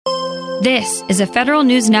This is a Federal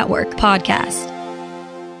News Network podcast.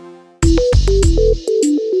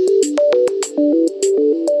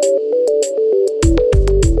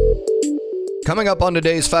 Coming up on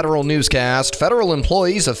today's Federal Newscast, federal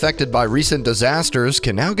employees affected by recent disasters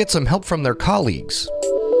can now get some help from their colleagues.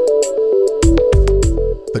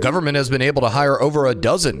 The government has been able to hire over a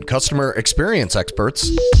dozen customer experience experts.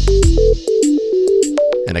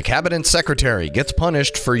 And a cabinet secretary gets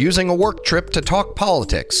punished for using a work trip to talk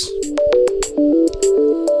politics.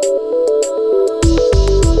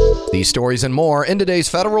 These stories and more in today's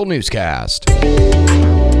Federal Newscast.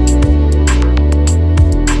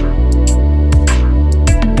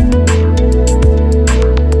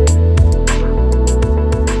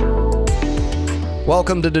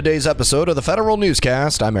 Welcome to today's episode of the Federal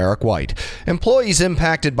Newscast. I'm Eric White. Employees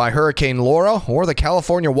impacted by Hurricane Laura or the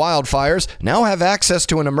California wildfires now have access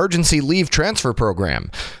to an emergency leave transfer program.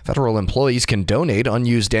 Federal employees can donate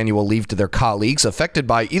unused annual leave to their colleagues affected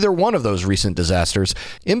by either one of those recent disasters.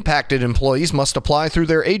 Impacted employees must apply through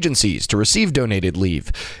their agencies to receive donated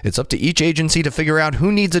leave. It's up to each agency to figure out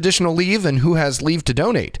who needs additional leave and who has leave to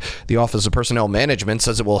donate. The Office of Personnel Management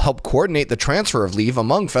says it will help coordinate the transfer of leave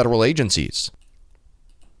among federal agencies.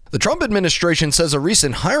 The Trump administration says a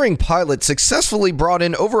recent hiring pilot successfully brought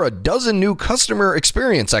in over a dozen new customer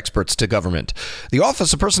experience experts to government. The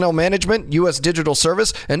Office of Personnel Management, U.S. Digital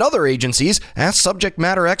Service, and other agencies asked subject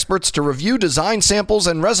matter experts to review design samples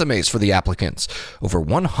and resumes for the applicants. Over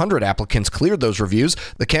 100 applicants cleared those reviews.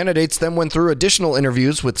 The candidates then went through additional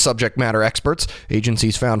interviews with subject matter experts.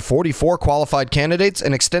 Agencies found 44 qualified candidates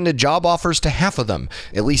and extended job offers to half of them.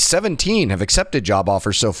 At least 17 have accepted job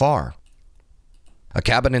offers so far. A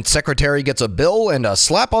cabinet secretary gets a bill and a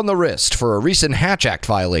slap on the wrist for a recent Hatch Act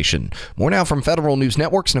violation. More now from Federal News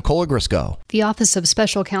Network's Nicola Grisco. The Office of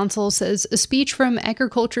Special Counsel says a speech from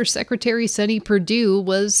Agriculture Secretary Sonny Perdue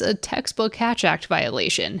was a textbook Hatch Act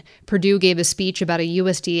violation. Perdue gave a speech about a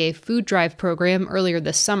USDA food drive program earlier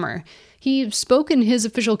this summer. He spoke in his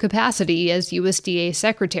official capacity as USDA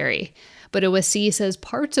secretary, but OSC says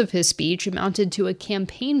parts of his speech amounted to a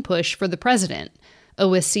campaign push for the president.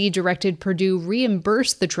 OSC directed Perdue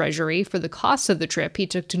reimburse the Treasury for the cost of the trip he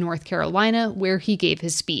took to North Carolina, where he gave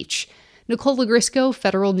his speech. Nicola Grisco,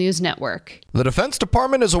 Federal News Network. The Defense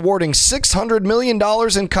Department is awarding $600 million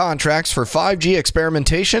in contracts for 5G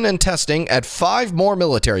experimentation and testing at 5 more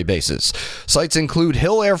military bases. Sites include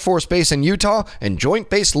Hill Air Force Base in Utah and Joint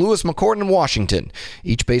Base Lewis-McChord in Washington.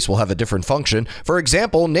 Each base will have a different function. For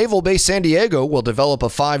example, Naval Base San Diego will develop a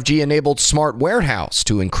 5G-enabled smart warehouse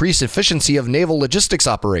to increase efficiency of naval logistics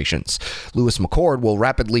operations. Lewis-McChord will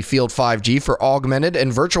rapidly field 5G for augmented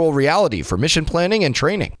and virtual reality for mission planning and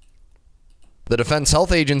training. The Defense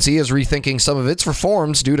Health Agency is rethinking some of its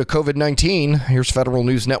reforms due to COVID-19. Here's Federal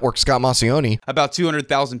News Network Scott Maucione. About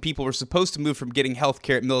 200,000 people were supposed to move from getting health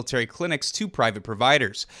care at military clinics to private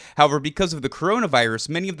providers. However, because of the coronavirus,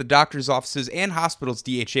 many of the doctors' offices and hospitals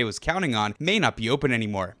DHA was counting on may not be open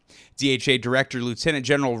anymore. DHA Director Lieutenant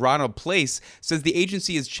General Ronald Place says the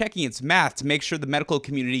agency is checking its math to make sure the medical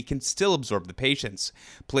community can still absorb the patients.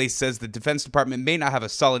 Place says the Defense Department may not have a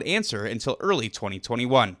solid answer until early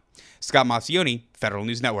 2021. Scott Maucione, Federal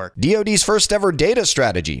News Network. DoD's first ever data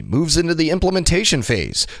strategy moves into the implementation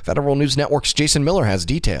phase. Federal News Network's Jason Miller has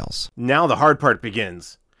details. Now the hard part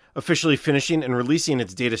begins. Officially finishing and releasing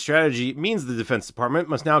its data strategy means the Defense Department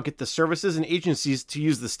must now get the services and agencies to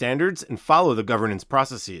use the standards and follow the governance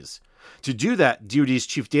processes. To do that, DoD's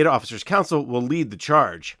Chief Data Officers Council will lead the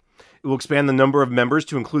charge. It will expand the number of members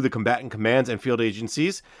to include the combatant commands and field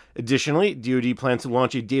agencies. Additionally, DoD plans to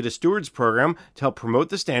launch a data stewards program to help promote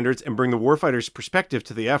the standards and bring the warfighter's perspective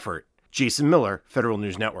to the effort. Jason Miller, Federal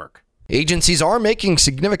News Network. Agencies are making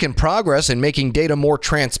significant progress in making data more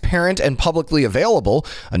transparent and publicly available.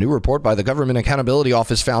 A new report by the Government Accountability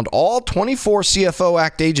Office found all 24 CFO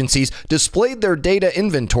Act agencies displayed their data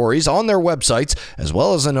inventories on their websites, as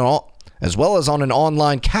well as on an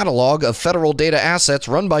online catalog of federal data assets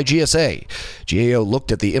run by GSA. GAO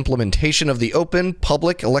looked at the implementation of the Open,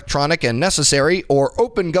 Public, Electronic, and Necessary, or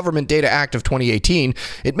Open Government Data Act of 2018.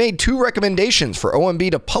 It made 2 recommendations for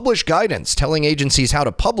OMB to publish guidance telling agencies how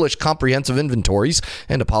to publish comprehensive inventories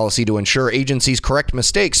and a policy to ensure agencies correct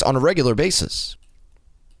mistakes on a regular basis.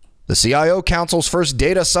 The CIO Council's first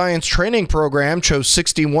data science training program chose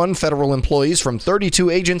 61 federal employees from 32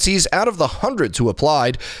 agencies out of the hundreds who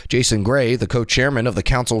applied. Jason Gray, the co-chairman of the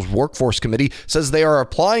Council's Workforce Committee, says they are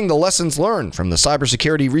applying the lessons learned from the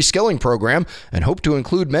cybersecurity reskilling program and hope to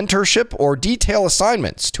include mentorship or detail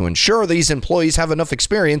assignments to ensure these employees have enough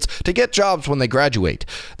experience to get jobs when they graduate.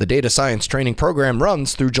 The data science training program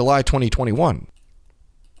runs through July 2021.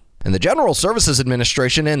 And the General Services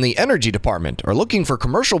Administration and the Energy Department are looking for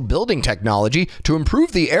commercial building technology to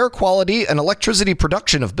improve the air quality and electricity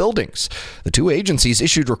production of buildings. The two agencies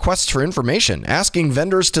issued requests for information, asking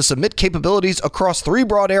vendors to submit capabilities across three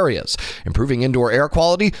broad areas: improving indoor air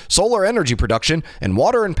quality, solar energy production, and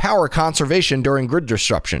water and power conservation during grid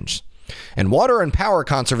disruptions.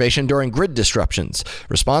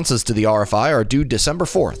 Responses to the RFI are due December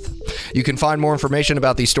 4th. You can find more information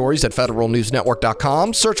about these stories at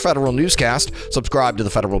federalnewsnetwork.com. Search Federal Newscast, subscribe to the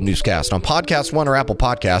Federal Newscast on Podcast One or Apple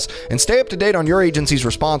Podcasts, and stay up to date on your agency's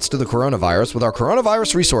response to the coronavirus with our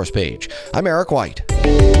coronavirus resource page. I'm Eric White.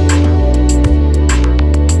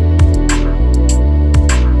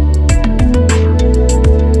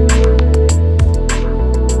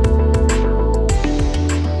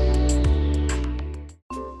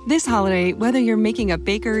 This holiday, whether you're making a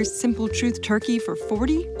Baker's Simple Truth turkey for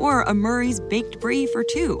 40 or a Murray's Baked Brie for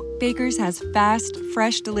 2, Baker's has fast,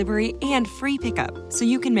 fresh delivery and free pickup, so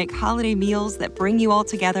you can make holiday meals that bring you all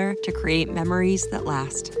together to create memories that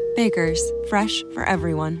last. Baker's, fresh for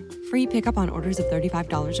everyone. Free pickup on orders of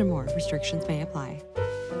 $35 or more. Restrictions may apply.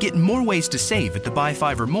 Get more ways to save at the Buy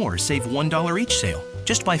 5 or More Save $1 each sale.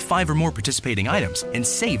 Just buy 5 or more participating items and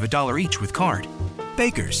save $1 each with card.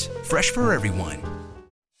 Baker's, fresh for everyone.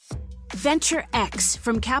 Venture X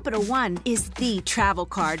from Capital One is the travel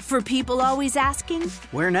card for people always asking,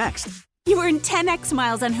 where next? You earn 10x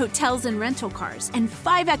miles on hotels and rental cars, and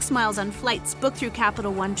 5x miles on flights booked through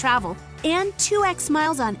Capital One Travel, and 2x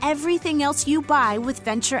miles on everything else you buy with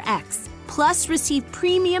Venture X. Plus, receive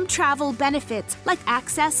premium travel benefits like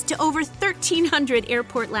access to over 1,300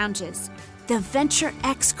 airport lounges. The Venture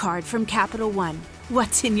X card from Capital One.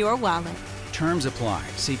 What's in your wallet? Terms apply.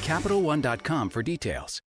 See CapitalOne.com for details.